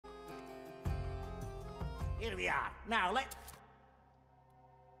here we are. Now, let...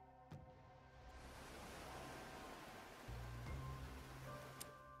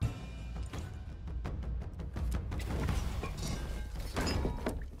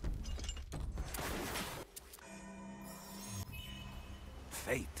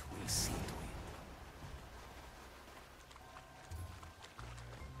 Fate will see to it.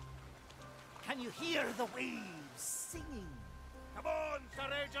 Can you hear the waves singing? Come on, Sir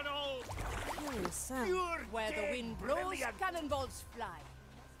Reginald! Curious sound. You're Where the dead wind blows, brilliant. cannonballs fly.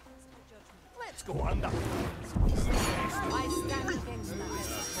 Let's go under. I stand against that.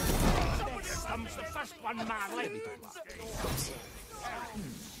 Somebody comes the first one, man.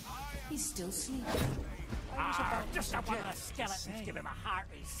 He's still sleeping. Just one of the skeletons give him a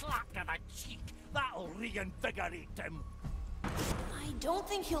hearty slap to the cheek. That'll reinvigorate him. I don't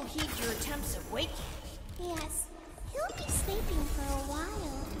think he'll heed your attempts at waking. Yes, he'll be sleeping for a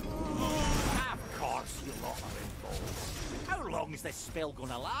while. Of course you lot are involved. How long is this spell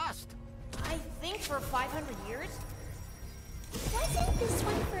gonna last? I think for 500 years. Wasn't this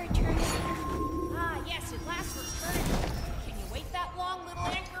one for eternity? Ah, yes, it lasts for eternity. Can you wait that long, little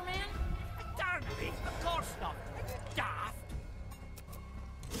anchorman? Eternity? Of course not. Daft.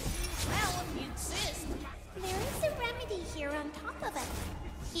 Well, if you insist. There is a remedy here on top of it.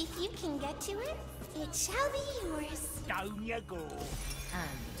 If you can get to it, it shall be yours. Down you go.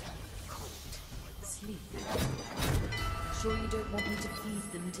 And sleep. Sure you don't want me to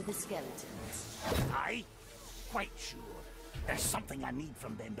feed them to the skeletons? Aye, quite sure. There's something I need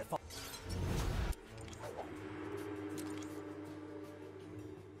from them before...